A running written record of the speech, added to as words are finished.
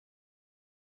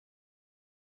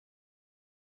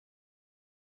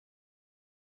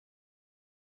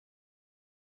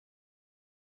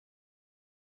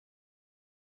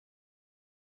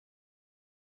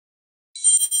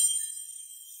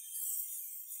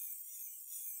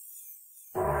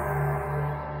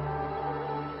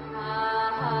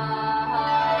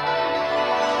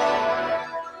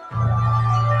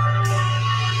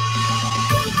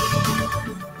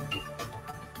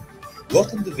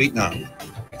Vietnam,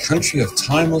 a country of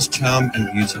timeless charm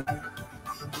and beauty.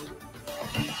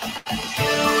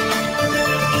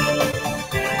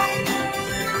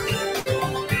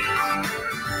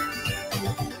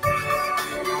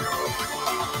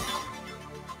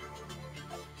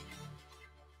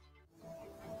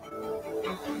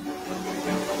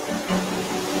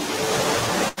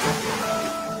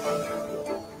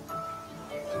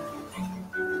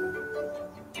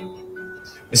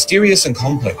 Mysterious and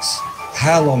complex,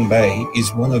 Ha Long Bay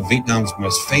is one of Vietnam's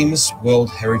most famous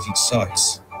World Heritage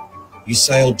Sites. You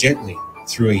sail gently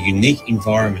through a unique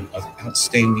environment of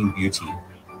outstanding beauty,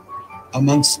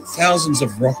 amongst thousands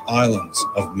of rock islands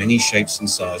of many shapes and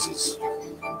sizes.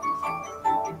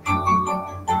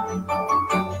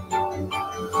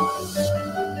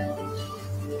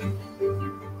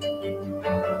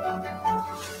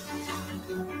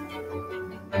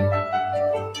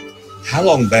 Ha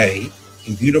Long Bay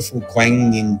in beautiful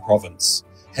Quang Ninh province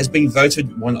has been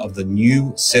voted one of the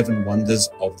new 7 wonders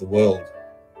of the world,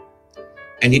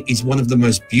 and it is one of the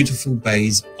most beautiful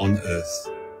bays on earth.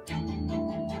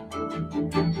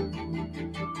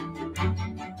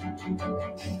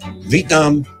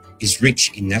 Vietnam is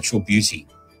rich in natural beauty.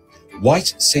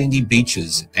 White sandy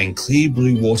beaches and clear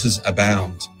blue waters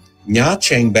abound. Nha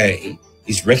Trang Bay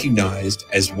is recognized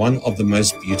as one of the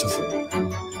most beautiful.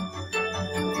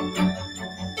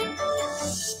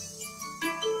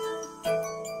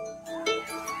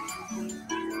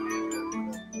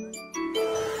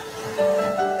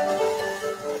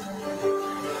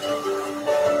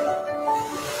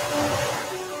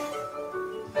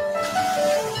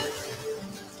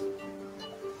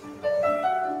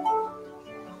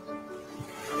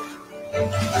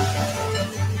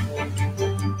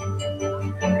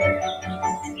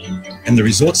 And the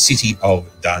resort city of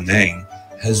Da Nang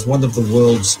has one of the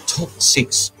world's top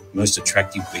 6 most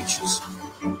attractive beaches.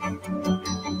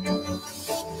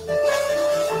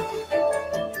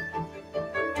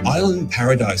 Island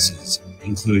paradises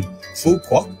include Phu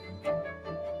Quoc,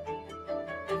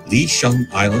 Lý Sơn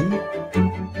Island,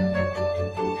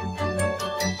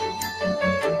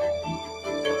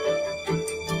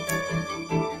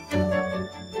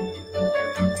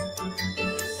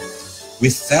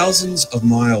 with thousands of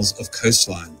miles of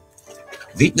coastline.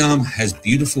 Vietnam has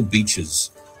beautiful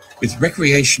beaches with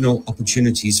recreational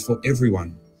opportunities for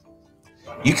everyone.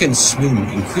 You can swim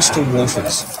in crystal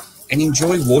waters and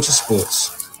enjoy water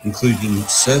sports, including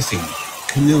surfing,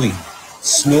 canoeing,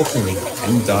 snorkeling,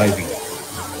 and diving.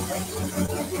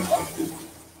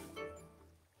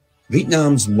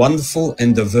 Vietnam's wonderful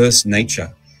and diverse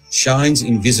nature shines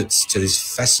in visits to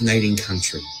this fascinating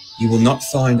country. You will not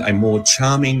find a more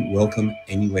charming welcome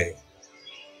anywhere.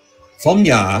 Phong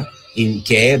Nha in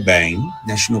Ca Bang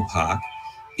National Park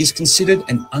is considered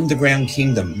an underground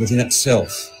kingdom within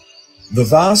itself. The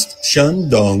vast Shan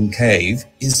Dong Cave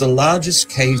is the largest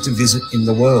cave to visit in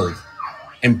the world,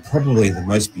 and probably the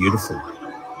most beautiful.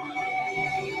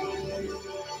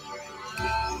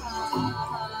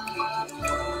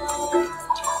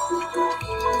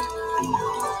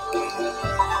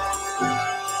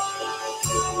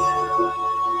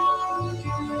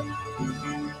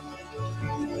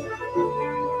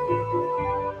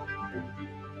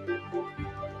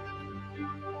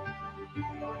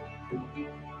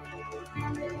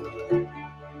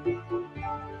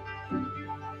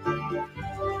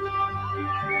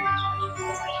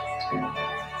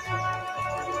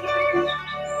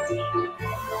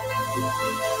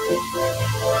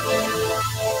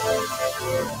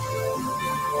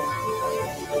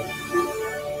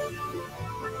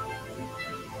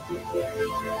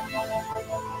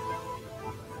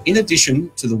 In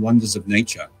addition to the wonders of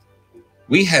nature,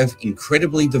 we have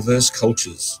incredibly diverse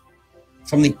cultures,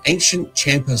 from the ancient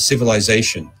Champa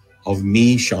civilization of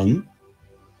My Son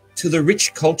to the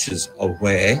rich cultures of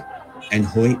Hue and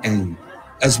Hoi An,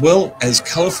 as well as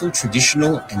colourful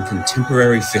traditional and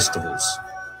contemporary festivals.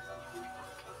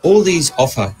 All these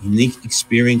offer unique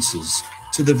experiences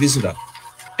to the visitor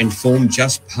and form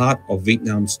just part of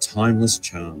Vietnam's timeless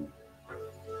charm.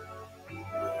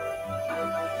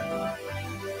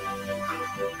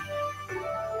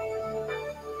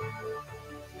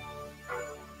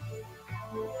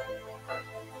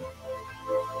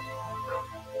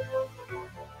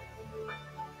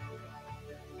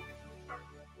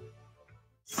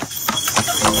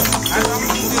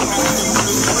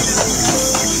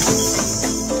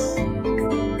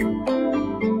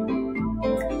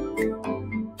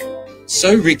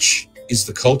 So rich is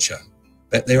the culture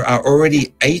that there are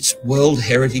already 8 World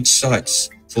Heritage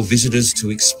Sites for visitors to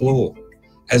explore,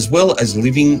 as well as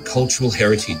living cultural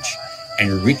heritage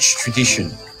and rich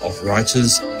tradition of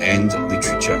writers and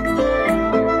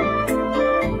literature.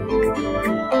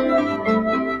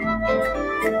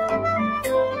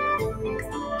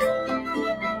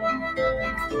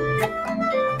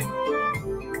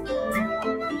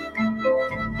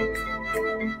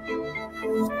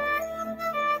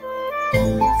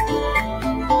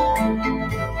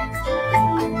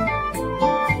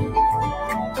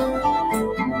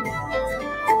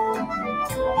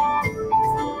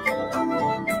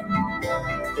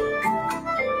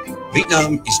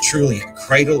 Vietnam is truly a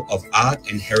cradle of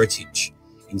art and heritage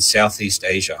in Southeast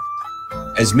Asia.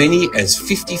 As many as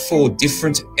 54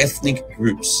 different ethnic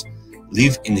groups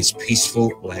live in this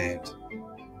peaceful land.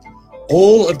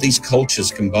 All of these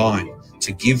cultures combine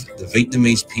to give the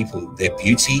Vietnamese people their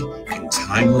beauty and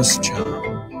timeless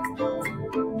charm.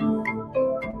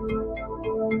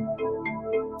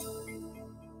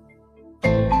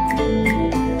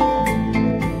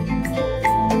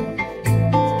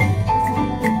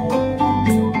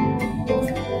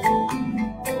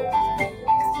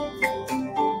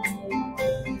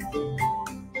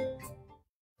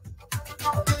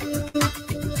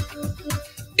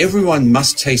 Everyone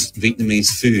must taste Vietnamese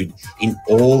food in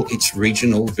all its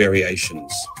regional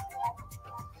variations.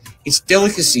 Its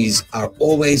delicacies are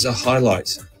always a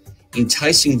highlight,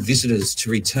 enticing visitors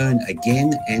to return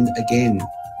again and again,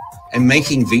 and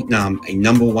making Vietnam a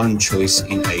 #1 choice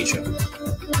in Asia.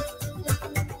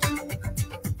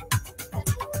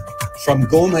 From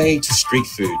gourmet to street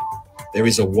food, there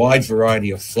is a wide variety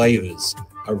of flavors,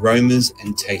 aromas,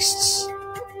 and tastes.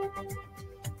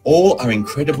 All are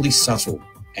incredibly subtle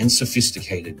and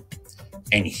sophisticated,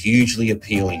 and hugely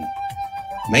appealing,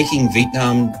 making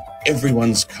Vietnam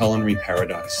everyone's culinary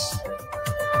paradise.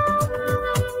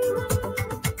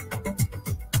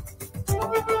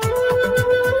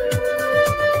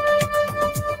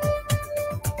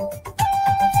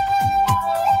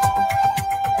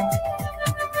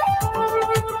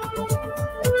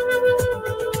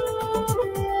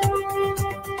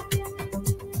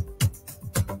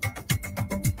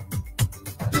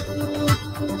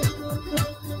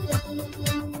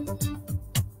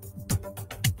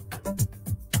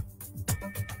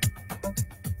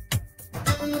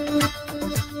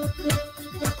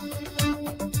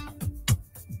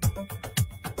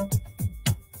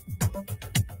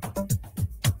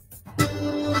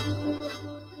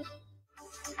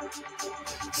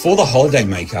 For the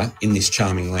holidaymaker in this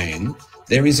charming land,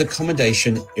 there is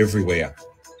accommodation everywhere,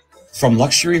 from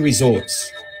luxury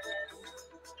resorts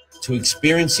to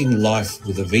experiencing life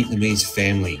with a Vietnamese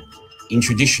family in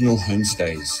traditional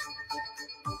homestays.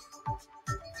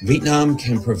 Vietnam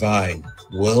can provide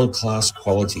world-class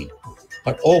quality,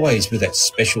 but always with that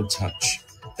special touch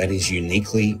that is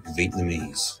uniquely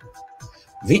Vietnamese.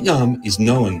 Vietnam is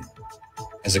known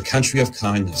as a country of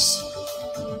kindness,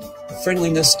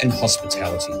 friendliness and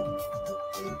hospitality.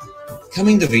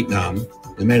 Coming to Vietnam,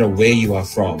 no matter where you are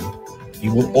from,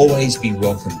 you will always be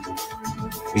welcomed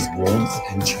with warmth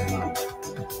and charm.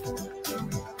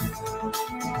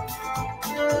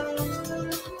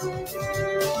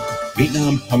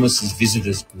 Vietnam promises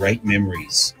visitors great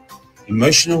memories.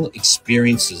 Emotional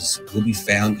experiences will be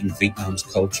found in Vietnam's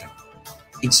culture,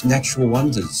 its natural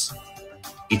wonders,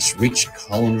 its rich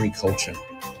culinary culture,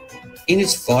 in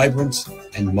its vibrant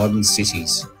and modern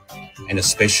cities, and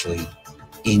especially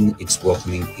in its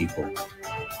welcoming people.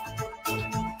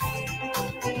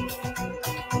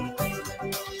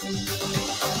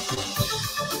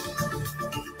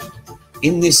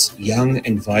 In this young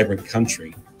and vibrant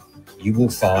country, you will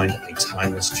find a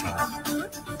timeless charm.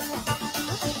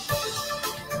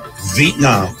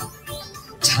 Vietnam,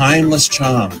 timeless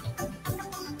charm.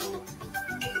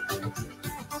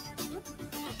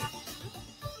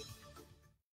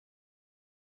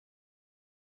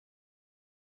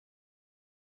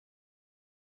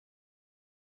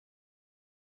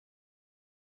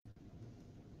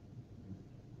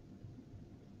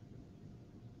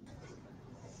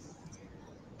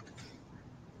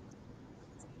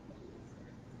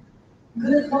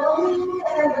 Good morning,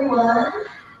 everyone.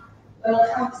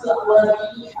 Welcome to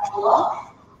our Travelogue.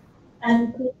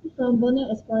 I'm Chloe from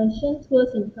Bonnet Exploration Tours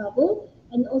and Travel,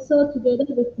 and also together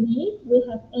with me, we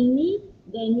have Amy,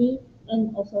 Danny,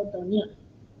 and also Tonya.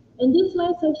 In this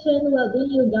live session, we'll bring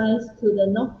you guys to the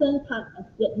northern part of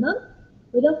Vietnam.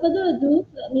 Without further ado,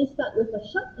 let me start with a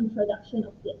short introduction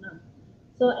of Vietnam.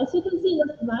 So as you can see in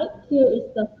the slide, here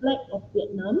is the flag of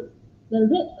Vietnam. The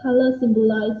red color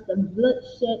symbolizes the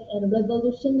bloodshed and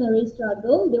revolutionary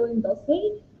struggle during those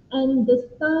days, and the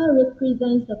star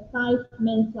represents the 5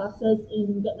 main classes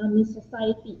in Vietnamese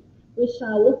society, which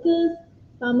are workers,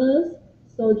 farmers,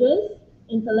 soldiers,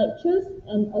 intellectuals,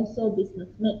 and also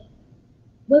businessmen.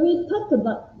 When we talk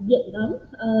about Vietnam,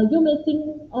 you may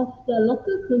think of the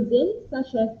local cuisine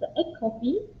such as the egg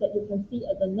coffee that you can see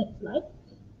at the next slide,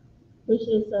 which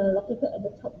is located at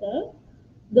the top there.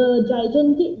 The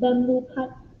gigantic bamboo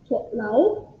pipe Thuốc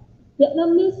Lao.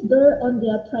 Vietnamese wear on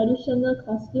their traditional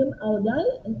costume Áo Dai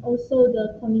and also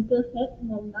the conical head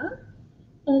Nom Da.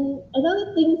 And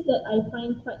another thing that I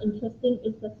find quite interesting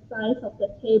is the size of the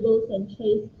tables and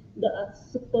chairs that are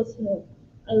super small.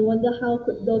 I wonder how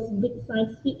could those big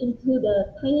size fit into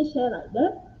the tiny shell like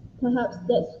that. Perhaps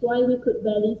that's why we could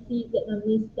barely see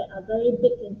Vietnamese that are very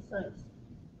big in size.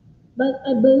 But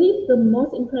I believe the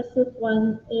most impressive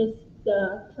one is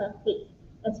the traffic,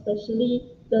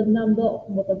 especially the number of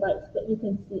motorbikes that you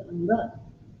can see on road,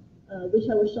 which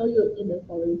I will show you in the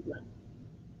following slide.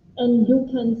 And you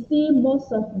can see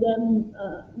most of them,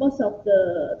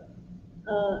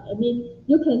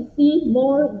 you can see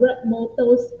more Grab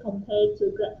motors compared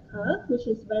to Grab car, which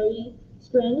is very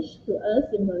strange to us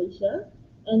in Malaysia.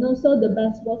 And also the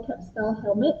baseball cap style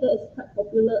helmet that is quite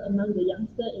popular among the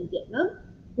youngsters in Vietnam,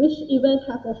 which even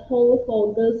have a hole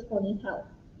for girls' ponytail.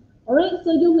 Alright,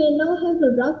 so you may now have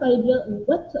a rough idea on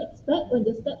what to expect when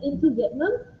you step into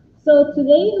Vietnam. So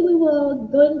today we will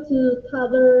going to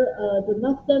cover the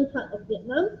northern part of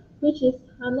Vietnam, which is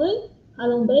Hanoi, Ha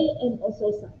Long Bay, and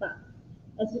also Sapa.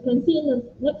 As you can see in the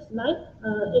next slide,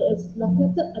 it is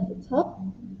located at the top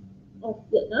of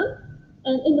Vietnam,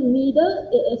 and in the middle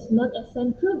it is known as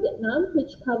Central Vietnam,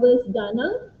 which covers Da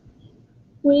Nang,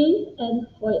 Hue, and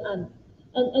Hoi An.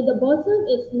 And at the bottom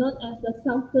is known as the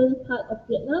southern part of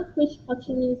Vietnam, which Ho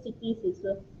Chi Minh City is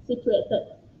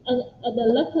situated. And at the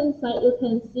left-hand side, you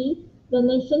can see the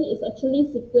nation is actually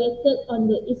situated on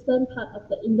the eastern part of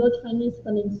the Indo-Chinese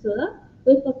Peninsula,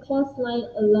 with a coastline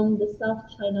along the South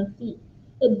China Sea.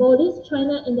 It borders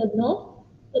China in the north.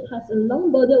 It has a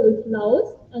long border with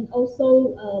Laos and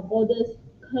also borders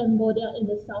Cambodia in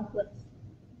the southwest.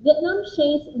 Vietnam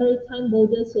shares maritime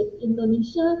borders with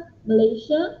Indonesia,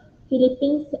 Malaysia,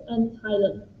 Philippines, and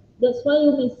Thailand. That's why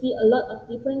you may see a lot of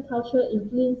different cultural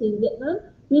influence in Vietnam,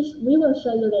 which we will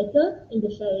show you later in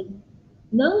the sharing.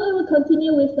 Now I will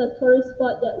continue with the tourist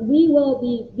spot that we will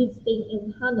be visiting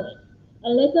in Hanoi.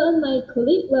 And later on, my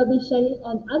colleague will be sharing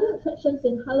on other attractions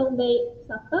in Ha Long Bay,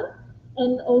 Sapa,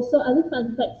 and also other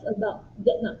fun facts about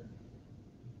Vietnam.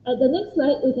 At the next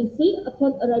slide, we can see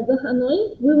upon arrival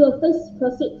Hanoi, we will first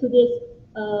proceed to this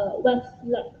West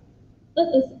Leg. It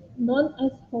is known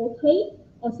as Ho Tây,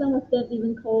 or some of them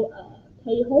even call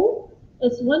Tây Ho.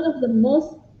 It's one of the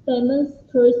most famous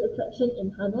tourist attractions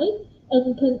in Hanoi,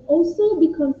 and can also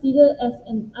be considered as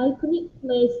an iconic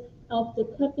place of the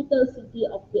capital city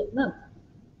of Vietnam.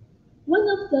 One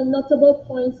of the notable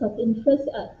points of interest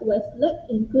at West Leg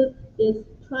include this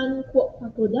Tran Quoc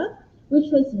Pagoda,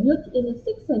 which was built in the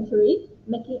 6th century,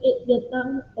 making it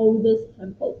Vietnam's oldest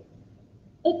temple.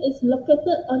 It is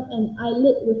located on an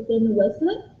islet within West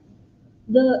Leg.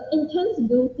 The intense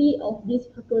beauty of this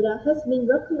pagoda has been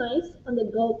recognized on the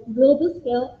global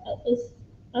scale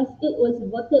as it was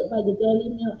voted by the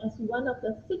Daily Mail as one of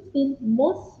the 16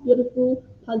 most beautiful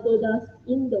pagodas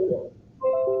in the world.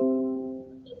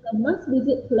 It's a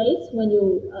must-visit place when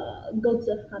you go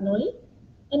to Hanoi.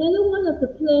 Another one of the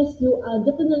places you are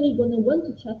definitely going to want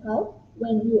to check out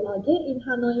when you are there in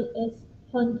Hanoi is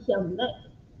Hon Thiam Lake.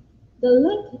 The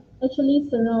lake actually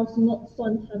surrounds Ngoc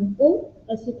Son Temple,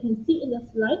 as you can see in the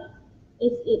slide.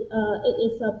 It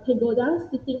is a pagoda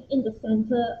sitting in the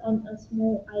center on a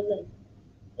small island.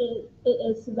 It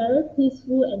is very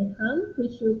peaceful and calm,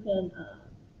 which you can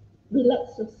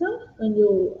relax yourself when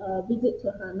you visit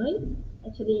to Hanoi.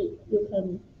 Actually, you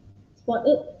can spot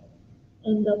it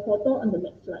in the photo on the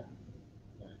next slide.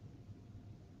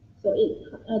 So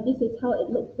this is how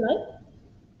it looks like.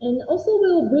 And also we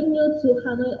will bring you to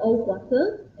Hanoi Old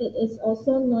Quarter. It is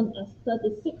also known as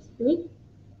 36th Street.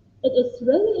 It is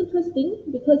really interesting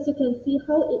because you can see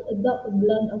how it adopts a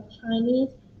blend of Chinese,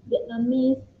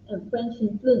 Vietnamese, and French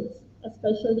influence,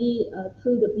 especially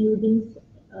through the buildings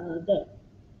there.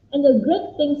 And the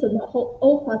great things about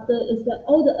Old Quarter is that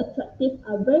all the attractives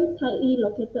are very tightly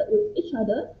located with each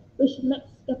other, which makes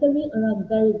scattering around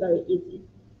very, very easy.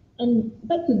 And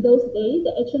back to those days,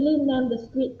 they actually named the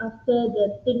street after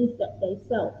the things that they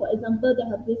sell. For example, they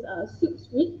have this soup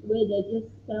street where they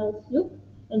just sell soup,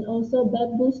 and also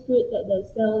bamboo street that they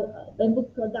sell bamboo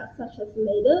products such as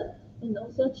leather, and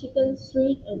also chicken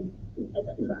street and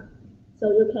etc.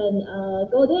 So you can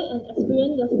go there and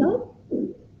experience yourself.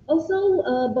 Also,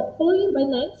 following by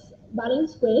next, Ba Linh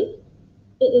Square.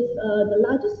 It is the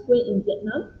largest square in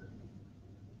Vietnam.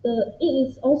 It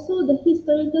is also the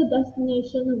historical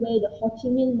destination where the Ho Chi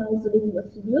Minh Mausoleum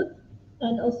was built,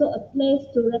 and also a place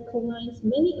to recognize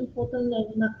many important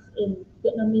landmarks in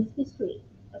Vietnamese history,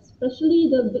 especially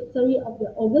the victory of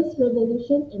the August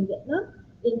Revolution in Vietnam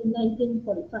in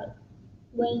 1945,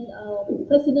 when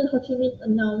President Ho Chi Minh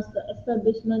announced the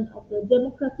establishment of the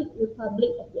Democratic Republic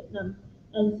of Vietnam.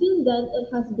 And since then, it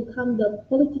has become the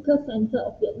political center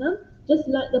of Vietnam, just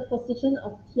like the position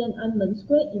of Tiananmen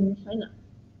Square in China.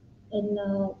 And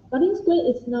Ba Linh Square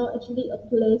is now actually a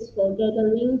place for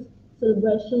gatherings,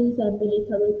 celebrations and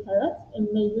military parades and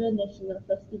major national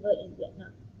festivals in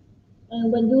Vietnam.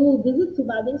 And when you visit to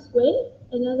Ba Binh Square,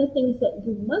 another thing that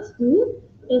you must do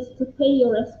is to pay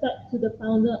your respect to the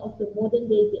founder of the modern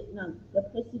day Vietnam, the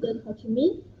President Ho Chi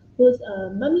Minh, whose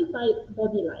mummified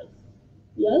body lies.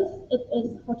 Yes, it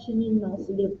is Ho Chi Minh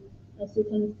Mausoleum, as you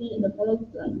can see in the following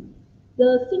slide.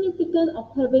 The significance of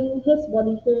having his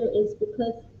body here is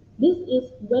because this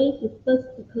is where he first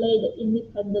declared the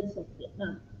independence of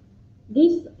Vietnam.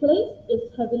 This place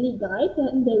is heavily guarded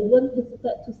and they won't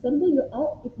hesitate to single you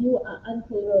out if you are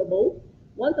intolerable.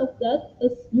 One of that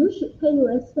is you should pay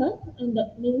your respect, and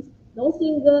that means no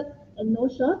single and no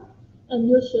shot, and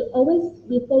you should always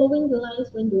be following the lines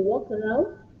when you walk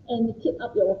around and keep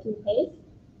up your walking pace.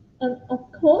 And of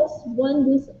course, when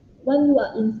you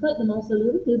are inside the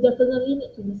mausoleum, you definitely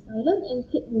need to be silent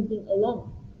and keep moving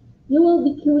along. You will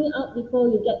be queuing up before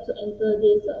you get to enter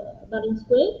this Baring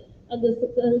Square, and the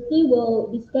security will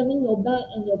be scanning your bag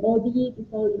and your body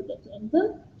before you get to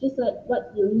enter, just like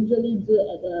what you usually do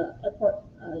at the airport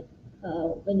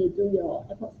when you do your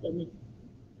airport scanning.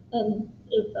 And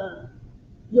if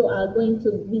you are going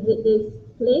to visit this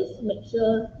place, make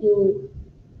sure you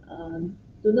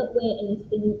do not wear any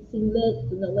singlet,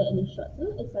 do not wear any shorts,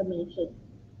 as I mentioned.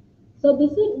 So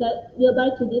beside that,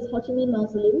 nearby to this Ho Chi Minh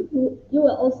Mausoleum, you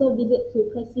will also visit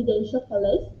to Presidential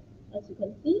Palace. As you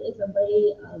can see, it's a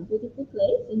very beautiful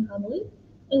place in Hanoi.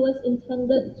 It was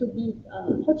intended to be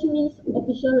Ho Chi Minh's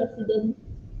official residence,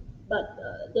 but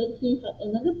then he had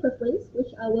another preference, which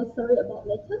I will story about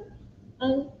later.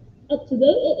 And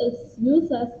today, it is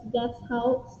used as guest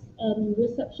house and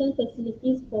reception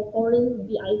facilities for foreign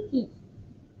VIPs.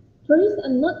 Tourists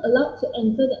are not allowed to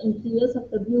enter the interiors of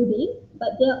the building,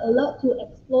 but they are allowed to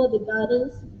explore the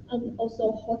gardens and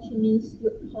also Ho Chi Minh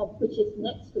Street Hall, which is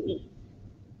next to it.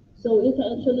 So you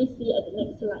can actually see at the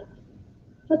next slide.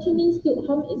 Ho Chi Minh Street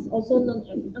Home is also known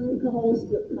as Uncle Ho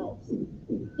Street House.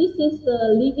 This is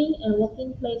the living and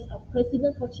working place of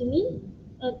President Ho Chi Minh,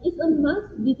 and it's a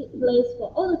must-visit place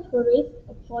for all the tourists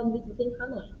upon visiting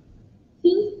Hanoi.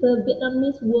 Since the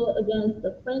Vietnamese war against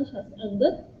the French has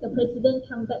ended, the president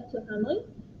came back to Hanoi,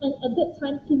 and at that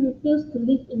time he refused to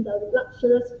live in the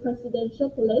luxurious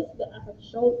presidential palace that I have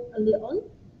shown earlier on,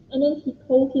 and then he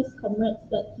told his comrades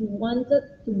that he wanted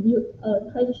to build a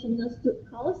traditional street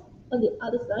house on the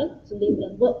other side to live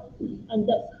and work, and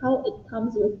that's how it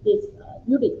comes with this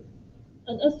building.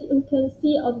 And as you can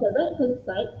see on the right hand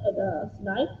side at the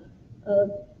slide, uh,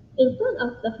 in front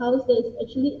of the house there is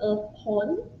actually a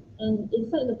pond, and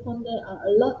inside the pond there are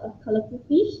a lot of colorful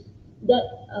fish that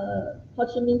Ho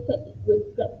Chi Minh fed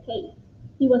with crab cake.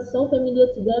 He was so familiar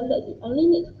to them that he only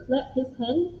needs to clap his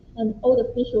hand and all the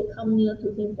fish will come near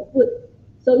to him for food.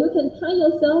 So you can try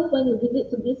yourself when you visit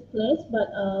to this place,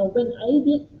 but when I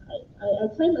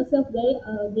tried myself there,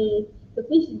 the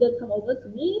fish didn't come over to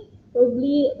me,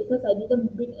 probably because I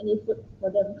didn't bring any food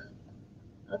for them.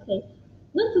 Okay.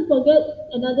 Not to forget,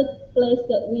 another place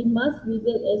that we must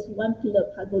visit is One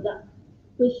Pillar Pagoda,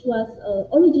 which was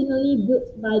originally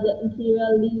built by the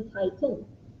Imperial Lee Taitung.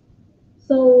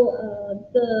 So,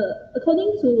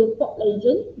 according to folk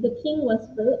legend, the king was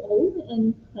very old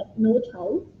and had no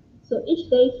child. So each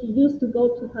day he used to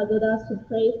go to pagodas to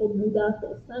pray for Buddha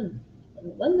for a son.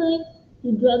 And one night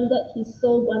he dreamed that he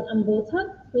saw Guan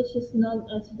Ambotat, which is known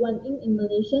as Guan Yin in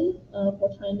Malaysian for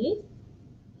Chinese.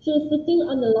 She is sitting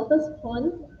on the lotus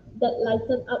pond that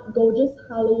lightened up gorgeous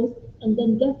hollows and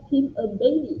then gave him a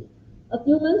baby. A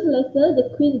few months later, the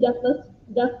queen gave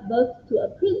birth to a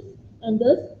prince, and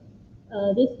thus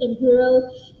this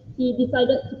imperial he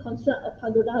decided to construct a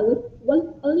pagoda with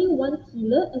only one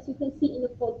pillar. As you can see in the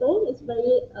photo, it's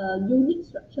very unique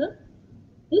structure.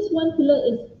 This one pillar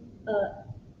is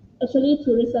actually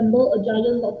to resemble a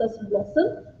giant lotus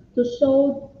blossom to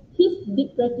show his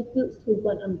deep gratitude to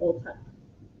Guan Ambotat.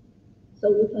 So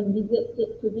you can visit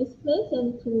to this place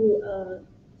and to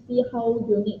see how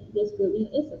unique this building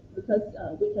is, because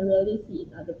we can rarely see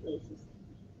in other places.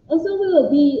 Also, we will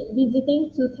be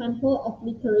visiting to Temple of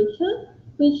Literature,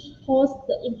 which hosts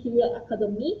the Imperial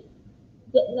Academy,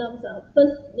 Vietnam's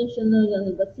first national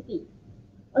university.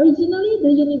 Originally,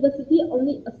 the university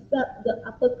only accepts the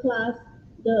upper class,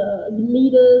 the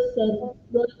leaders, and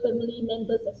royal family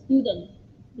members as students,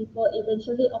 before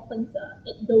eventually opens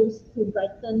its doors to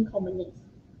Brighton communists.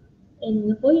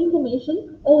 And for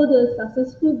information, all the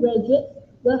successful graduates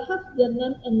will have their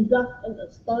name engraved on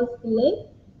a stone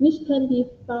stele, which can be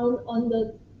found on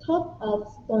the top of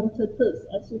stone turtles,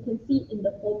 as you can see in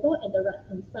the photo at the right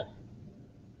hand side.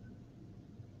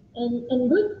 And en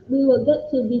route, we will get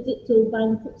to visit to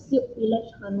Ban Phuc Siok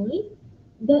village, Hanoi.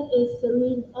 that is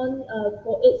renowned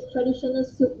for its traditional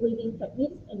silk weaving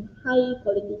techniques and high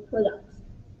quality products,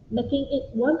 making it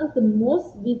one of the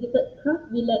most visited craft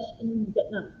villages in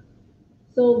Vietnam.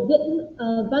 So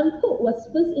Van Cook was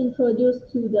first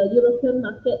introduced to the European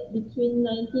market between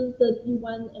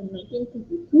 1931 and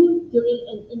 1952 during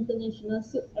an international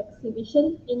silk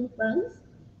exhibition in France,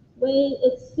 where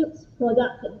its silk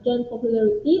product gained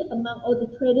popularity among all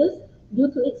the traders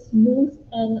due to its smooth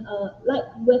and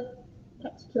lightweight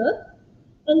texture.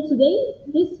 And today,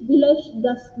 this village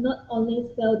does not only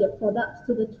sell their products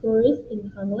to the tourists in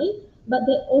Hanoi, but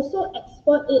they also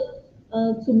export it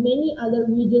to many other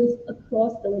regions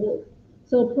across the world.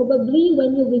 So probably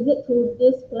when you visit to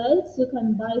this place, you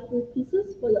can buy few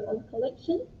pieces for your own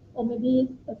collection, or maybe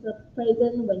as a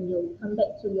present when you come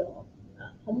back to your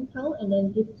hometown and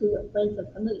then give to your friends and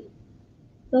family.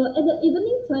 So at the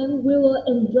evening time, we will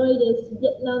enjoy this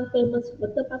Vietnam famous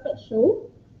water puppet show.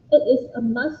 It is a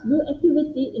must-do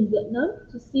activity in Vietnam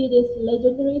to see this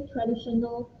legendary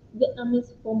traditional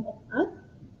Vietnamese form of art,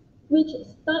 which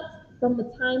starts from the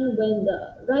time when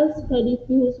the rice paddy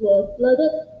fields were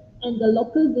flooded and the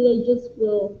local villagers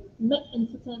will make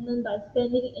entertainment by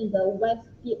standing in the west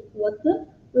deep water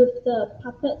with the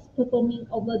puppets performing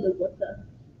over the water.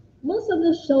 Most of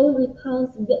the show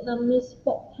recounts Vietnamese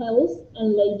folk tales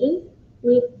and legends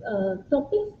with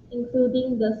topics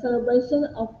including the celebration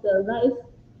of the rice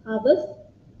harvest,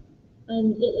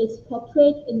 and it is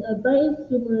portrayed in a very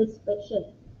humorous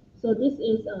fashion. So this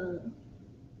is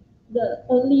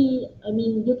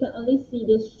you can only see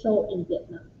this show in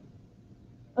Vietnam.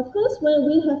 Of course, when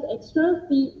we have extra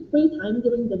free time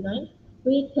during the night,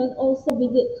 we can also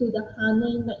visit to the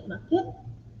Hanoi night market,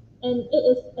 and it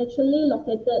is actually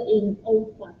located in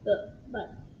Old Quarter,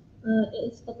 but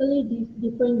it is totally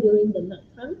different during the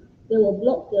night time. They will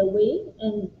block their way,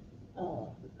 and uh,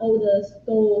 all the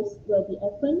stores will be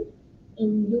open,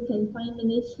 and you can find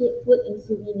many street food and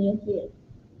souvenir here.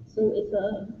 So it's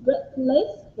a great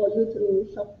place for you to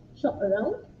shop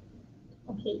around.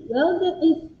 Okay, well, that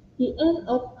is the end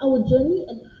of our journey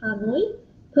in Hanoi.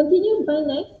 Continued by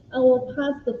next, I will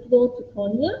pass the floor to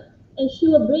Tonya, and she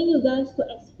will bring you guys to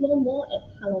explore more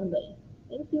at Halong Bay.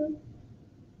 Thank you.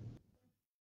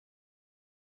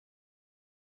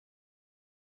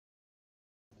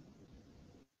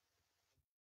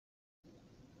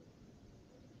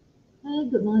 Hi,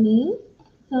 good morning.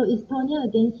 So it's Tonya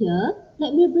again here.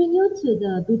 Let me bring you to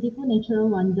the beautiful natural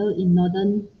wonder in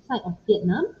northern side of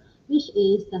Vietnam, which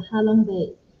is the Halong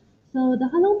Bay. So the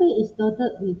Halong Bay is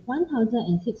dotted with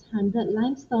 1,600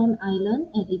 limestone island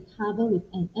and it covered with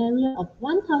an area of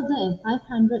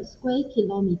 1,500 square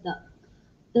kilometer.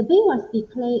 The bay was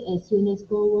declared as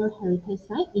UNESCO World Heritage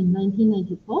Site in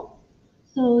 1994.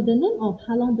 So the name of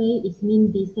Halong Bay is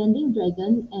mean descending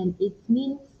dragon and it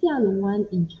means Xia Long Wan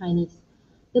in Chinese.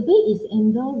 The bay is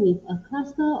endowed with a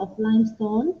cluster of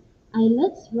limestone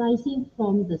islets rising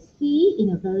from the sea in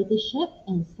a variety shape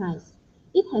and size.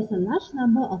 It has a large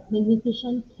number of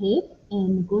magnificent caves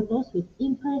and grottos with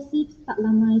impressive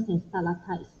stalagmites and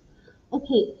stalactites.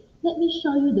 Okay, let me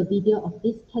show you the video of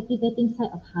this captivating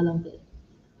site of Halong Bay.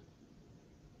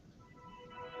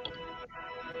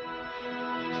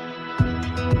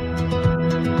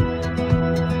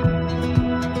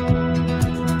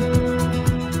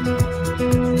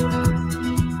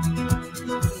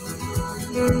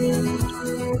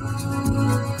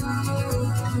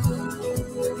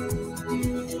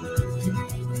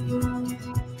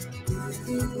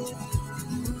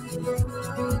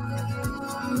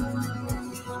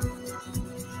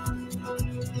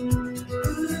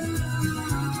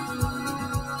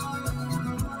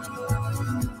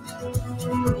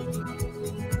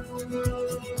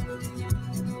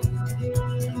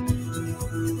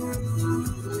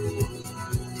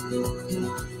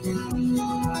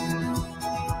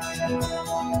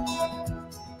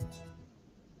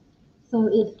 So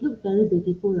it looks very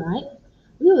beautiful, right?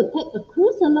 We will take a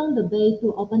cruise along the bay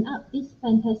to open up this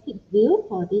fantastic view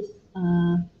for these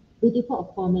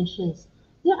beautiful formations.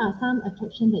 There are some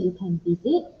attractions that you can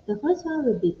visit. The first one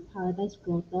will be Paradise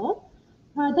Grotto.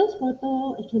 Paradise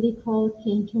Grotto, actually called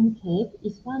Thiên Trung Cave,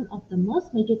 is one of the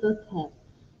most magical caves,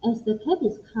 as the cave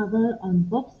is covered on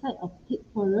both sides of thick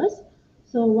forest.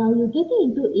 So while you're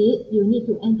getting into it, you need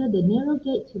to enter the narrow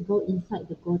gate to go inside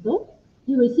the grotto.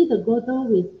 You will see the grotto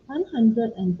with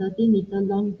 130-meter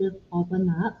long drift open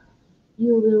up.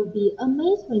 You will be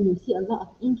amazed when you see a lot of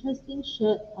interesting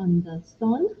shapes on the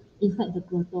stone inside the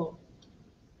grotto.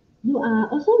 You are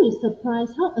also be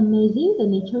surprised how amazing the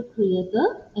nature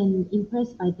creator and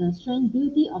impressed by the strange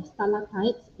beauty of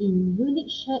stalactites in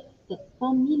unique shapes that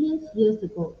formed millions years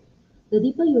ago. The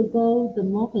deeper you go, the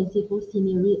more fanciful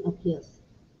scenery appears.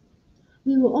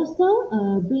 We will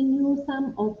also bring you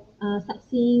some of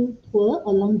sightseeing tour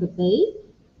along the bay,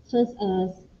 such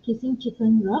as Kissing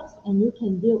Chicken Rocks, and you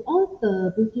can view all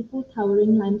the beautiful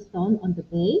towering limestone on the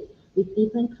bay with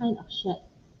different kind of shades.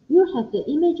 You have the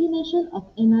imagination of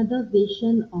another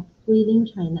vision of thrilling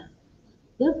China.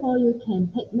 Therefore, you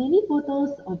can take many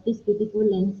photos of this beautiful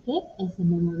landscape as a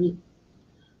memory.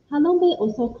 Halong Bay,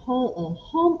 also called a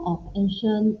home of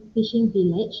ancient fishing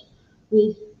village,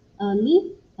 with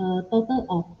live a total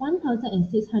of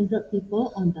 1,600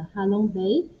 people on the Halong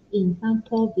Bay in some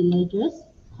four villages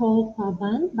called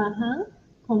Praban, Bahang,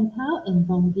 Kong Tao, and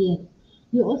Vong Bien.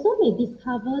 You also may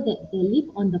discover that they live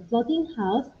on the floating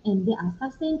house and they are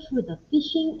sustained through the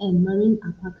fishing and marine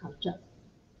aquaculture.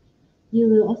 You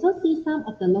will also see some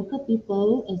of the local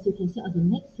people, as you can see on the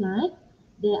next slide.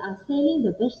 They are selling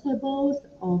the vegetables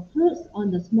or fruits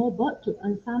on the small boat to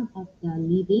earn some of their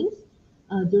livings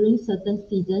during certain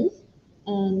seasons.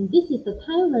 And this is the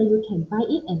time where you can buy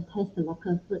it and taste the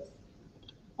local fruits.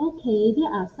 Okay,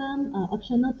 there are some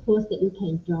optional tours that you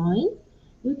can join.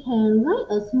 You can ride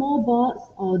a small boat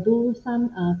or do some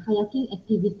kayaking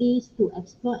activities to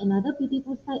explore another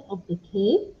beautiful side of the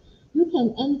cave. You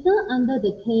can enter under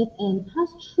the cave and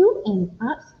pass through an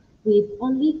arch with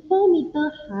only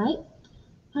 4-meter height,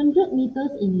 100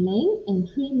 meters in length, and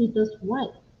 3 meters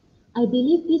wide. I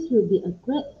believe this will be a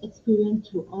great experience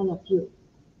to all of you.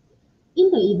 In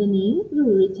the evening, we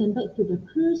will return back to the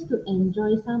cruise to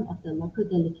enjoy some of the local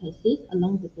delicacies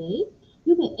along the bay.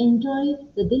 You may enjoy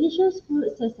the delicious food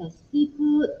such as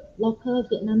seafood, local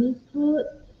Vietnamese food,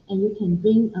 and you can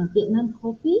drink Vietnam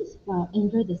coffees while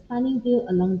enjoy the stunning view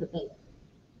along the bay.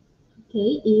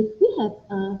 Okay, if we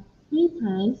have free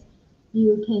times,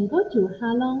 you can go to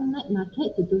Halong Night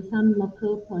Market to do some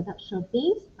local product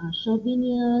shopping,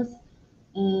 souvenirs,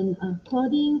 and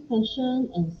clothing, fashion,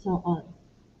 and so on.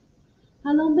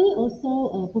 Halong Bay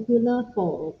also popular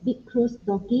for big cruise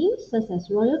docking, such as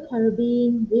Royal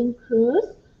Caribbean, Dream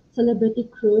Cruise, Celebrity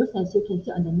Cruise, as you can see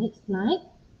on the next slide.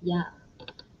 Yeah,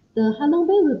 the Halong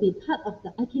Bay will be part of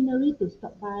the itinerary to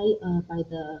stop by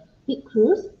the big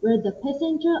cruise, where the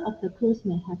passenger of the cruise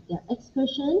may have their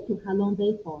excursion to Halong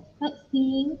Bay for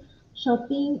sightseeing,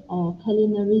 shopping, or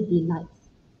culinary delights.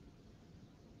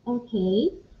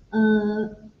 Okay.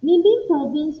 Ninh Binh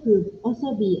province will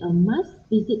also be a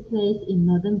must-visit place in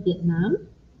northern Vietnam.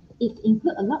 It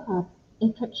includes a lot of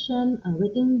attractions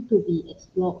waiting to be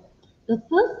explored. The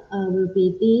first will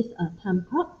be this Tam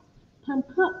Quoc. Tam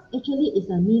Quoc actually is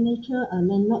a miniature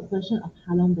landlocked version of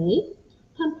Halong Bay.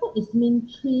 Tam Quoc is mean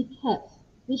three caves,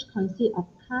 which consist of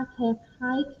Car Cave,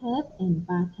 High Cave, and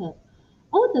Bar Cave.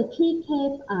 All the three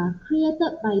caves are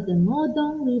created by the Ngo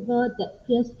Dong River that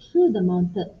flows through the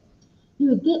mountain. You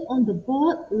will get on the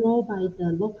boat rowed by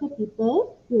the local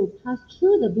people who will pass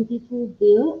through the beautiful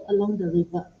view along the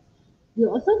river.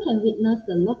 You also can witness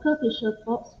the local fisher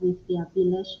folks with their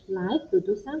village life to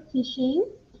do some fishing,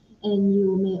 and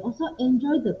you may also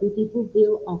enjoy the beautiful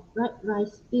view of bright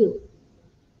rice field.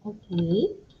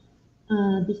 Okay.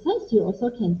 Besides, you also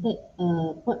can take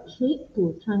a boat trip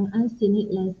to Trang An Scenic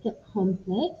Landscape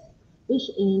Complex,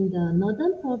 which in the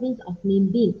northern province of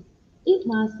Ninh Binh. It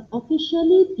was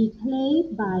officially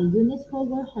declared by UNESCO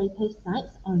World Heritage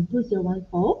Sites on 2014.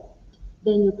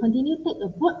 Then you continue to take a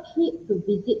boat trip to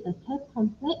visit the cave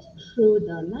complex through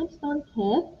the limestone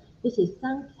cave, which is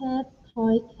Sang Cave,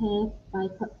 Toy Cave,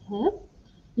 Bicot Cave.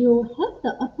 You have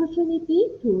the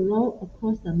opportunity to row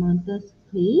across the mountain's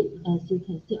cliff, as you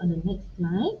can see on the next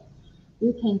slide.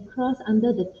 You can cross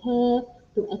under the cave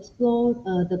to explore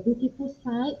the beautiful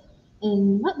sight.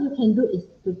 And what you can do is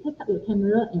to take up your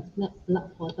camera and snap a lot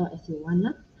of photos as you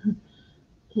want.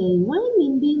 Okay, why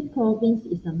Ninh Binh province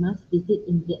is a must visit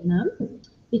in Vietnam?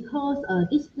 Because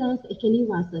this place actually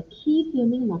was a key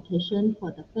filming location for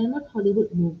the famous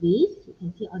Hollywood movies. You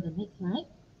can see on the next slide.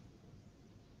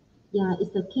 Yeah,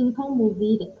 it's the King Kong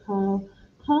movie that called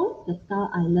Kong, the Skull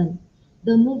Island.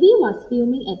 The movie was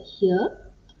filming at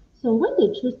here. So why they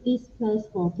choose this place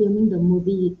for filming the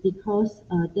movie? Because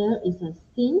there is a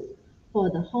scene for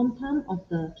the hometown of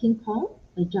the King Kong,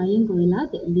 a giant gorilla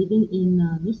that living in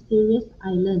a mysterious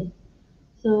island.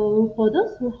 So for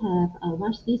those who have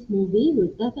watched this movie,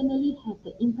 will definitely have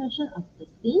the impression of the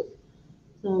scenes.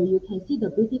 So you can see the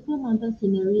beautiful mountain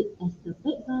scenery as the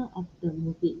background of the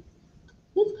movie.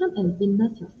 Please come and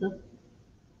witness yourself.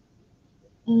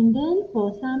 And then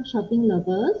for some shopping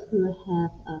lovers, we will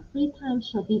have free time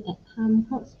shopping at Tam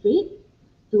Quoc Street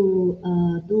to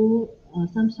do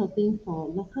some shopping for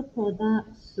local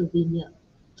products, souvenir.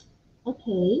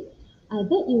 Okay, I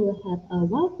bet you will have a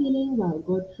wow feeling while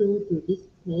go through to this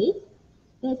place.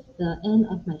 That's the end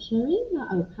of my sharing. Now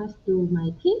I will pass to my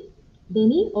team.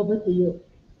 Danny, over to you.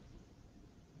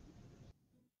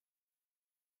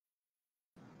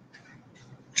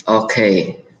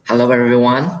 Okay, hello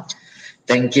everyone.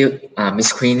 Thank you,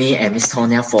 Miss Queenie and Miss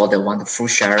Tonya for the wonderful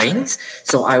sharings.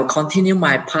 So I will continue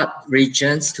my part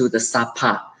regions to the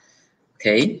Sapa.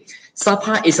 Okay,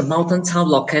 Sapa is a mountain town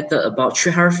located about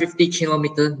 350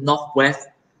 kilometers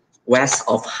west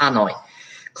of Hanoi,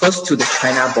 close to the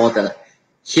China border.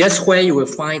 Here's where you will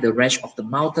find the range of the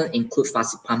mountain include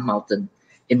Fasipan Mountain.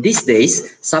 In these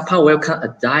days, Sapa welcomes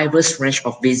a diverse range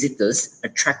of visitors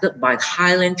attracted by the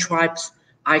highland tribes,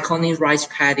 iconic rice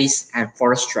paddies, and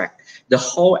forest track. The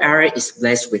whole area is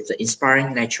blessed with the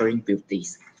inspiring natural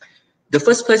beauties. The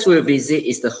first place we will visit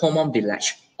is the Homon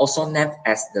village, also named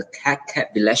as the Cat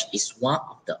village, is one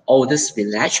of the oldest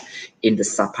village in the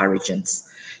Sapa regions.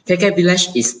 Cat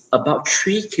village is about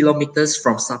 3 kilometers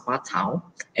from Sapa town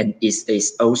and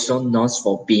is also known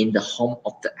for being the home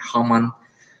of the Homon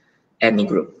ethnic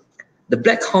group. The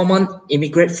Black Homon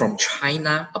immigrated from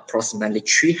China approximately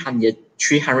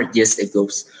 300 years ago.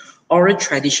 Oral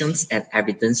traditions and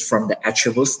evidence from the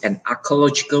attributes and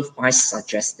archaeological finds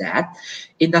suggest that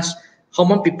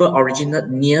Homon people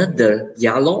originated near the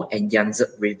Yellow and Yangtze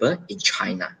River in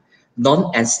China.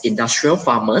 Known as industrial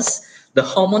farmers, the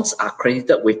Homons are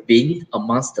credited with being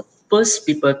amongst the first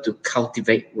people to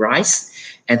cultivate rice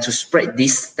and to spread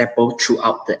this staple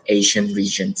throughout the Asian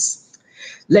regions.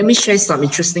 Let me share some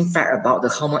interesting fact about the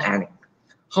Homon ethnic.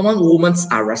 Homon women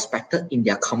are respected in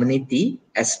their community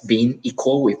as being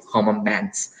equal with Homon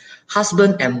men.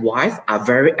 Husband and wife are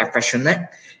very affectionate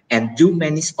and do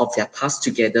many of their tasks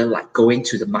together, like going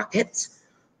to the market,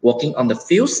 working on the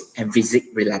fields, and visit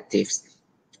relatives.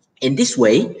 In this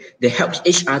way, they help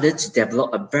each other to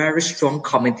develop a very strong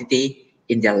community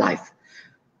in their life.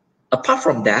 Apart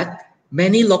from that,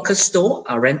 many local stores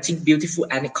are renting beautiful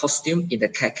ethnic costumes in the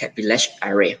Cat village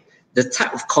area. The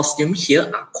type of costume here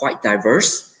are quite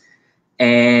diverse,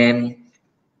 and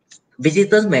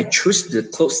visitors may choose the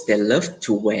clothes they love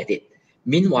to wear it.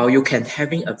 Meanwhile, you can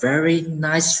having a very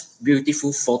nice,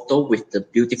 beautiful photo with the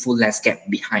beautiful landscape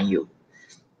behind you.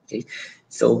 Okay,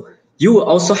 so you will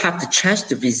also have the chance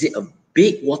to visit a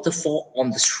big waterfall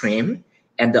on the stream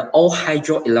and the old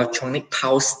hydroelectric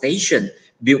power station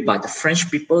built by the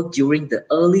French people during the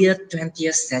earlier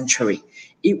 20th century.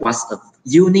 It was a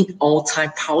unique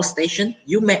all-time power station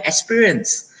you may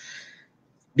experience.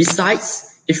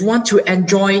 Besides, if you want to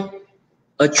enjoy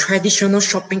a traditional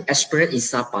shopping experience in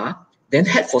Sapa, then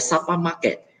head for Sapa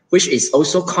Market, which is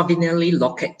also conveniently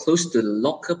located close to the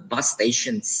local bus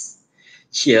stations.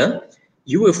 Here,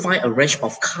 you will find a range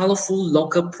of colorful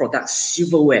local products,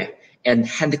 silverware, and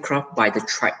handicraft by the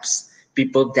tribes,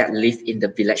 people that live in the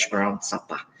village around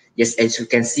Sapa. Yes, as you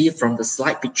can see from the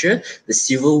slide picture, the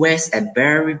silverwares and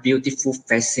very beautiful,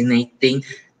 fascinating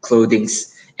clothing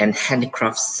and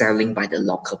handicrafts selling by the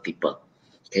local people.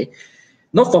 Okay.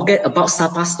 Don't forget about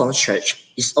Sapa Stone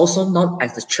Church. It's also known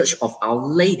as the Church of Our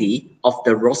Lady of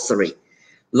the Rosary,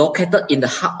 located in the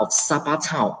heart of Sapa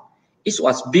town. It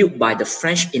was built by the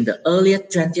French in the earlier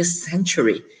 20th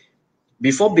century.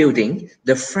 Before building,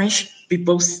 the French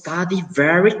people studied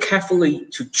very carefully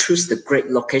to choose the great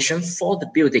location for the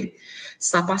building.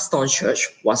 Sapa Stone Church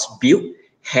was built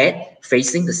head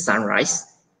facing the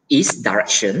sunrise, east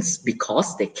directions,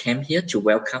 because they came here to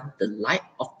welcome the light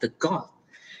of the God.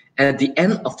 At the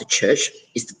end of the church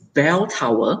is the bell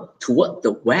tower toward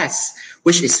the west,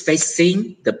 which is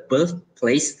facing the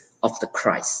birthplace of the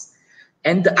Christ.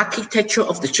 And the architecture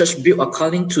of the church built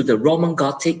according to the Roman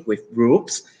Gothic with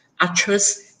roofs,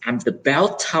 arches, and the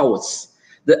bell towers.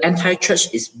 The entire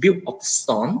church is built of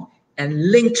stone and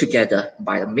linked together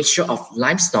by a mixture of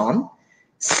limestone,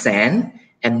 sand,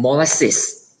 and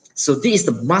molasses. So this is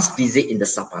the must visit in the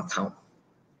Sapa town.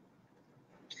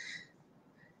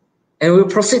 And we'll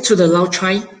proceed to the Lao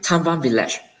Chai Tam Van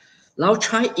village. Lao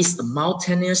Chai is a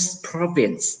mountainous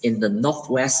province in the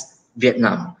northwest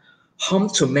Vietnam, home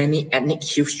to many ethnic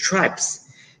huge tribes.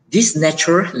 This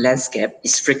natural landscape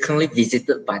is frequently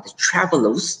visited by the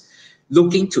travelers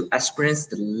looking to experience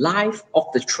the life of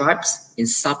the tribes in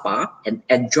Sapa and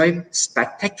enjoy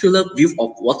spectacular view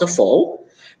of waterfall,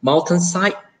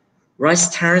 mountainside, rice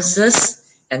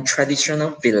terraces, and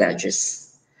traditional villages.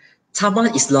 Tam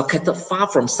Van is located far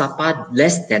from Sapa,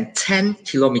 less than 10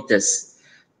 kilometers.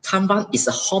 Tam Van is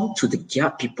a home to the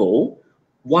Gyat people,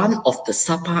 one of the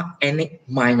Sapa ethnic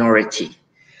minority.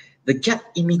 The Gyat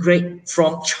immigrated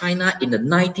from China in the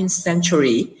 19th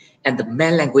century, and the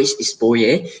main language is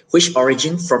Boye, which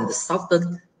originates from the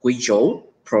southern Guizhou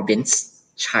province,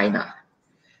 China.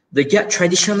 The Gyat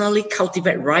traditionally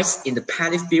cultivate rice in the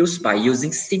paddy fields by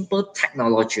using simple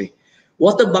technology.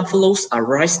 Water buffaloes are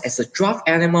raised as a draft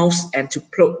animals and to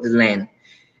plough the land.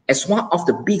 As one of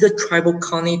the bigger tribal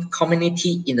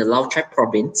community in the Lao Chai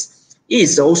province, it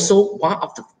is also one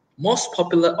of the most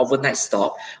popular overnight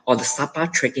stop on the Sapa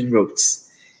trekking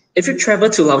routes. If you travel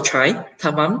to Lao Chai,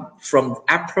 Tamam from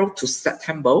April to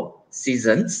September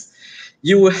seasons,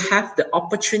 you will have the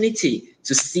opportunity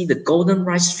to see the golden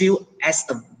rice field as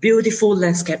a beautiful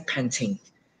landscape painting.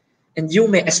 And you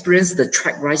may experience the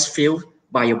track rice field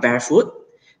by your barefoot.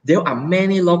 There are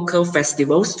many local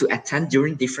festivals to attend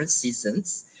during different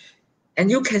seasons.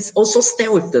 And you can also stay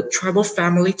with the tribal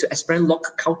family to experience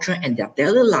local culture and their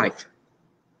daily life.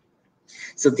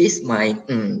 So this is my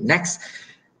next.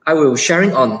 I will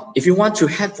sharing on if you want to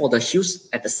head for the hills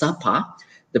at the Sapa,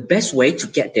 the best way to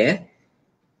get there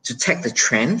to take the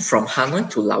train from Hanoi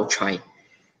to Lao Chai.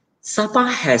 Sapa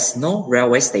has no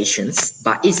railway stations,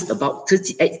 but is about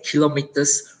 38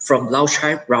 kilometers from Lao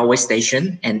Chai railway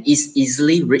station and is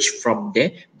easily reached from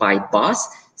there by bus,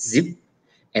 zip,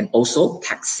 and also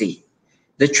taxi.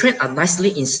 The trains are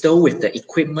nicely installed with the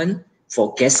equipment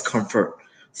for guest comfort.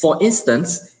 For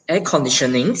instance, air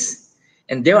conditionings,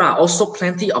 and there are also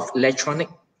plenty of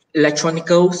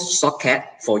electronical socket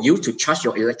for you to charge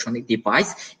your electronic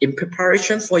device in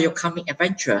preparation for your coming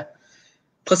adventure.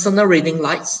 Personal reading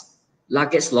lights,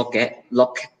 luggage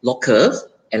lockers,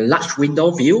 and large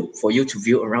window view for you to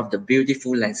view around the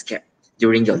beautiful landscape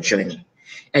during your journey.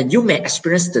 And you may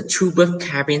experience the 2-berth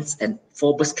cabins and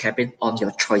 4-berth cabin on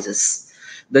your choices.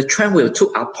 The train will take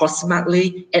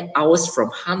approximately 8 hours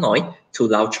from Hanoi to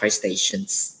Lao Chai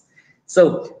stations.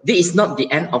 So this is not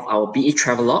the end of our BE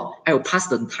Travelogue. I will pass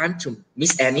the time to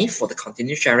Miss Annie for the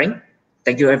continued sharing.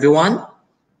 Thank you, everyone.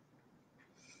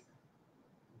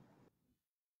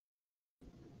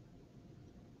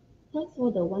 Thanks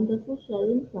for the wonderful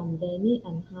sharing from Danny,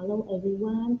 and hello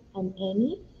everyone. I'm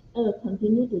Annie. I will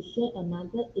continue to share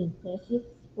another impressive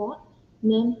spot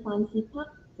named Fancy Park,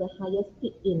 the highest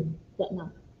peak in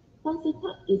Vietnam. Fancy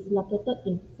Park is located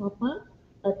in Sapa,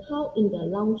 a town in the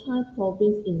Lao Chai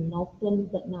province in northern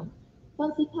Vietnam.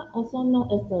 Fancy Park, also known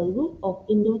as the roof of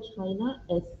Indochina,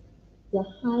 is the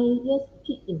highest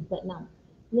peak in Vietnam,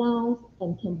 Laos,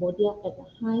 and Cambodia at a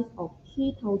height of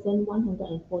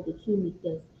 3,143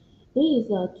 meters. There is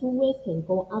two ways can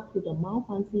go up to the Mount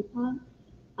Fancy Park,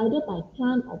 either by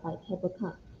plane or by cable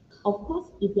car. Of course,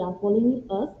 if you are following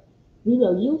us, we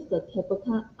will use the cable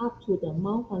car up to the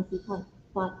Mount Fancy Park,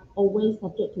 but always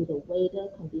subject to the weather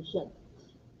condition.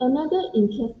 Another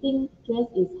interesting place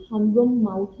is Hamrum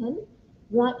Mountain,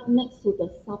 right next to the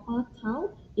Sapa town,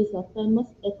 is a famous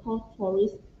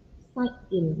eco-tourist site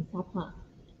in Sapa.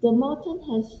 The mountain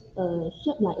has a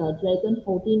shape like a dragon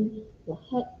holding the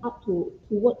head up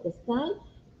toward the sky.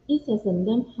 It has a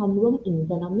name Hamrum in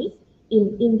Vietnamese.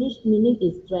 In English, meaning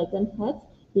is dragon head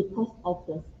because of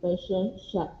the special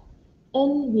shape.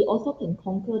 And we also can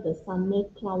conquer the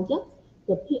Summit Cloud Yat,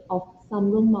 the peak of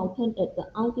Samrung Mountain at the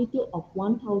altitude of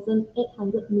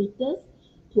 1,800 meters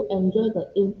to enjoy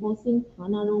the imposing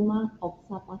panorama of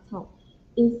Sapa town.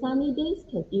 In sunny days,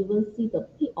 can even see the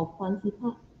peak of Fancy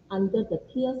Park under the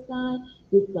clear sky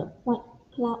with the white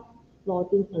cloud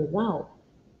floating around.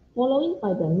 Following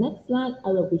by the next slide,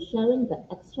 I will be sharing the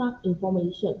extra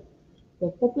information. The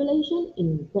population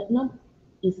in Vietnam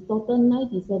is total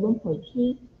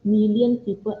 97.3 million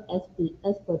people as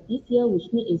per this year,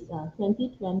 which means it's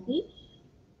 2020.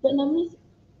 Vietnamese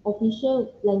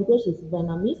official language is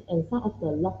Vietnamese, and some of the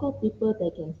local people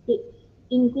they can speak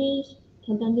English,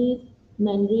 Cantonese,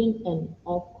 Mandarin, and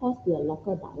of course their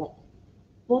local dialect.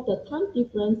 For the time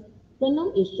difference,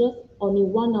 Vietnam is just only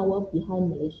 1 hour behind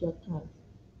Malaysia time.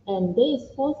 And there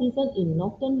is 4 seasons in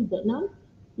northern Vietnam,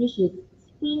 which is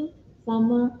spring,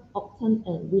 summer, autumn,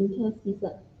 and winter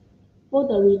season. For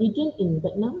the religion in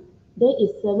Vietnam, there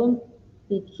is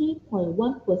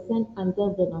 73.1%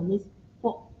 under Vietnamese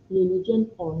folk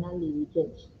religion or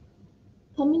non-religion.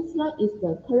 Coming slide is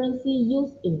the currency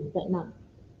used in Vietnam.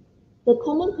 The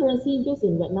common currency used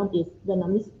in Vietnam is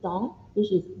Vietnamese dong,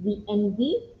 which is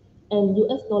VND, and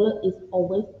US dollar is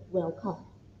always welcome.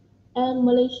 And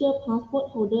Malaysia passport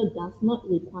holder does not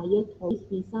require tourist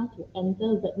visa to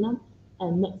enter Vietnam,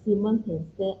 and maximum can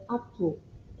stay up to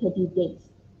 30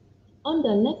 days. On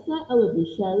the next slide, I will be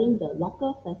sharing the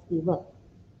local festival.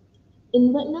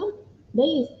 In Vietnam, there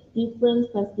is different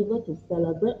festival to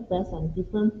celebrate based on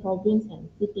different provinces and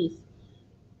cities.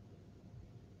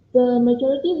 The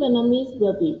majority Vietnamese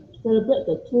will be celebrate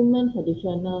the 2 main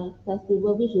traditional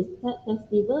festival, which is Tet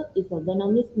Festival, is a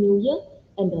Vietnamese New Year,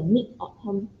 and the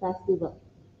Mid-Autumn Festival.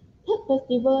 Tet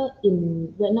Festival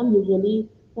in Vietnam usually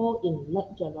fall in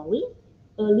late January,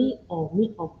 early or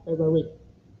mid of February.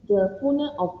 The full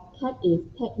name of Tet is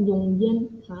Tet Nhung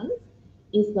Yen Than.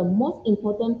 Is the most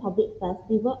important public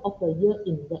festival of the year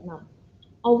in Vietnam.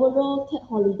 Overall, Tet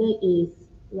holiday is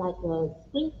like a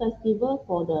spring festival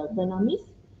for the Vietnamese,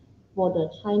 for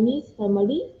the Chinese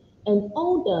family, and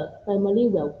all the family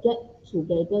will get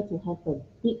together to have a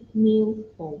big meal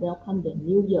for welcome the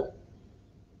new year.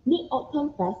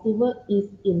 Mid-Autumn Festival is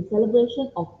in celebration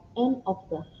of end of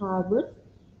the harvest,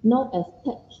 known as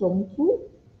Tết Trung Thu,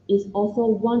 is also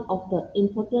one of the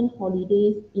important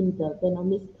holidays in the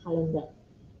Vietnamese calendar.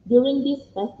 During this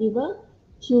festival,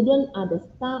 children are the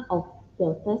star of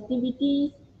the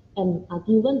festivities and are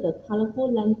given the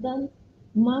colorful lanterns,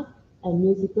 masks, and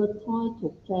musical toys to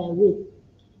play with.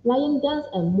 Lion dance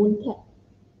and mooncake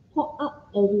pop up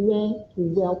everywhere to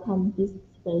welcome this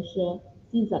special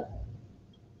season.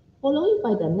 Following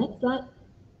by the next slide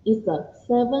is the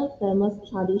seven famous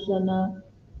traditional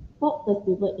folk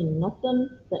festival in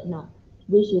northern Vietnam,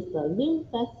 which is the Lim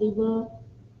Festival,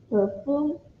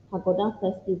 Perfume Pagoda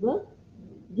Festival,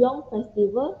 Yong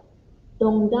Festival,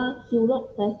 Dong Da Hill Road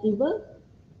Festival,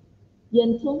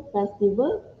 Yen Tung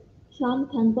Festival, Cham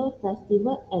Temple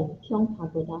Festival, and Kyong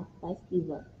Pagoda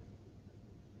Festival.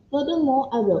 Furthermore,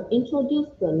 I will introduce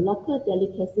the local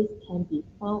delicacies can be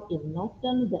found in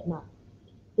northern Vietnam.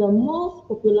 The most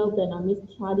popular Vietnamese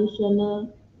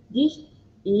traditional dish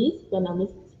is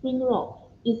Vietnamese spring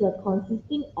roll. It's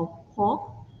consisting of pork,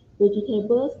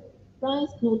 vegetables,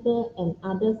 rice noodle, and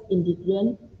other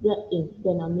ingredients wrapped in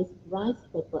Vietnamese rice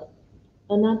paper.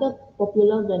 Another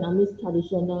popular Vietnamese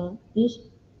traditional dish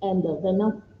and the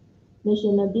Vietnam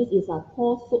national dish is a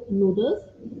pork soup noodles,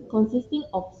 consisting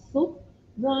of soup,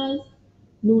 rice,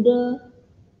 noodle,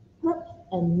 herbs,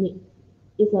 and meat.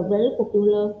 It's a very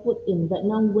popular food in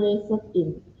Vietnam where served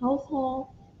in household,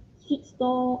 street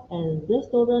stall, and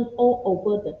restaurants all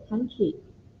over the country.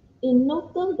 In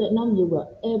northern Vietnam, you will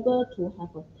able to have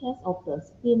a taste of the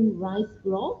steamed rice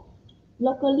roll.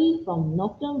 Locally from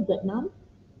northern Vietnam,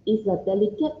 it's a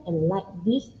delicate and light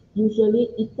dish usually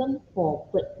eaten for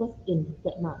breakfast in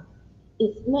Vietnam.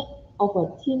 It's made of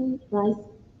a thin rice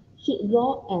sheet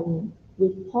roll and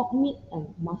with pork meat and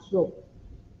mushroom.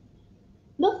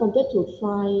 Don't forget to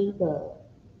try the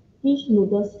fish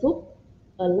noodle soup,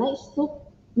 a light soup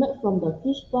made from the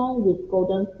fish bone with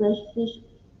golden fresh fish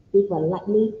with a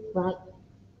lightly fried.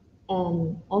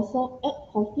 And also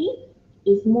egg coffee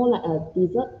is more like a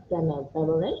dessert than a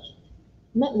beverage,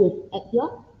 made with egg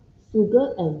yolk,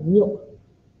 sugar, and milk.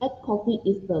 Egg coffee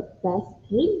is the best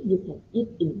drink you can eat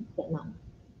in Vietnam.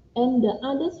 And the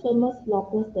other famous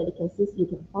local delicacies you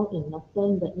can find in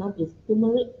northern Vietnam is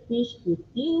turmeric fish with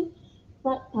stew,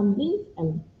 fried dumplings,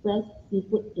 and fresh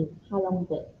seafood in Halong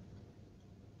Bay.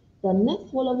 The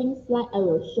next following slide I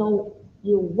will show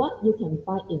you what you can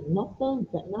find in northern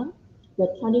Vietnam, the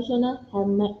traditional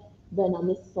handmade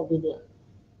Vietnamese souvenir.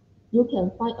 You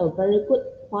can find a very good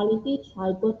quality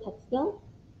tribal textile,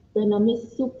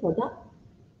 Vietnamese silk product,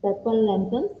 paper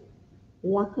lanterns,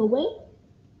 lacquerware,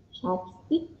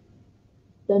 chopstick,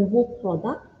 bamboo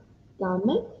product,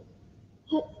 garment,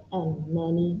 hats, and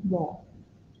many more.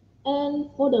 And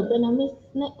for the Vietnamese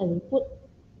snack and food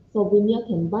souvenir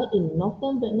can buy in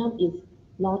northern Vietnam is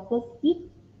lotus seed,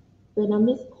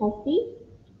 Vietnamese coffee,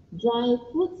 dry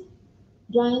fruits,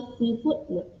 dry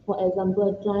seafood, for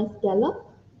example, dry scallop,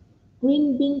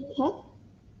 green bean cake,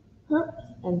 herbs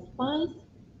and spice,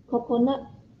 coconut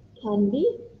candy,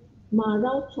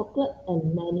 marrow chocolate,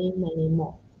 and many, many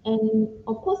more. And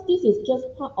of course, this is just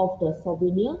part of the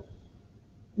souvenir.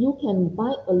 You can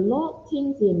buy a lot of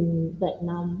things in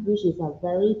Vietnam, which is a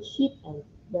very cheap and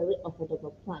very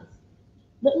affordable price.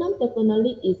 Vietnam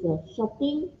definitely is a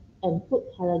shopping and food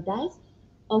paradise,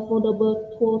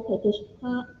 affordable tour package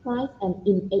price, and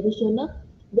in addition,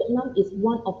 Vietnam is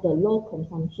one of the low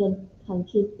consumption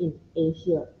countries in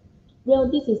Asia. Well,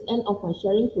 this is end of my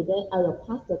sharing today. I will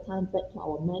pass the time back to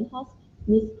our main host,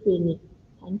 Miss Queenie.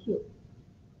 Thank you.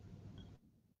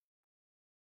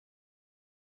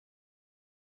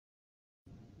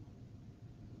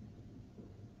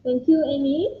 Thank you,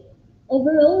 Amy.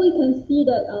 Overall, we can see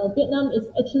that Vietnam is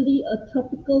actually a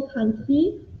tropical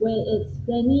country where it's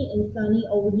rainy and sunny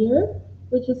over here,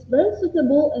 which is very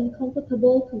suitable and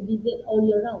comfortable to visit all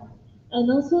year round.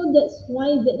 And also, that's why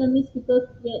Vietnamese people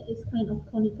create this kind of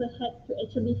conical hat to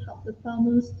actually help the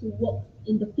farmers to work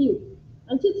in the field.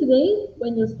 Until today,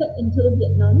 when you step into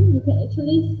Vietnam, you can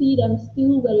actually see them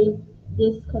still wearing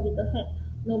this conical hat,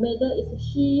 no matter it's a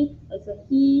she, it's a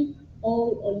he,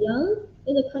 old or young,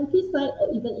 in the countryside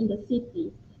or even in the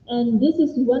city. And this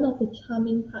is one of the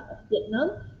charming part of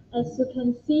Vietnam. as you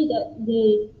can see that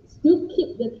they still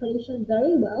keep the tradition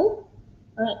very well.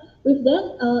 Alright, with that,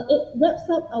 it wraps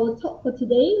up our talk for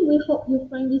today. We hope you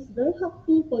find this very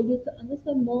helpful for you to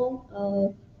understand more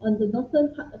on the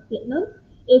northern part of Vietnam.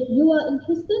 If you are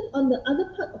interested on the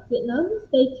other part of Vietnam,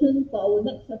 stay tuned for our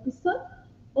next episode.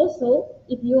 Also,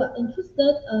 if you are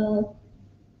interested,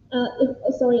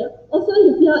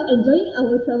 if you are enjoying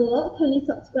our travelogue, kindly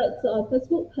subscribe to our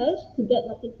Facebook page to get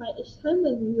notified each time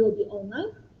when we will be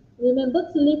online.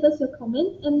 Remember to leave us your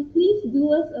comment and please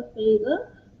do us a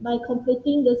favor by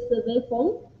completing the survey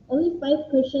form. Only 5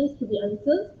 questions to be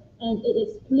answered, and it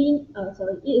is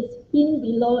pinned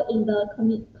below in the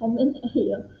comment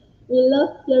area. We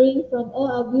love hearing from all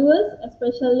our viewers,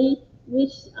 especially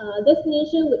which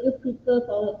destination would you prefer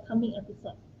for our coming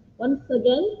episode. Once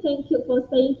again, thank you for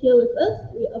staying here with us.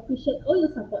 We appreciate all your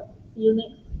support. See you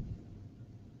next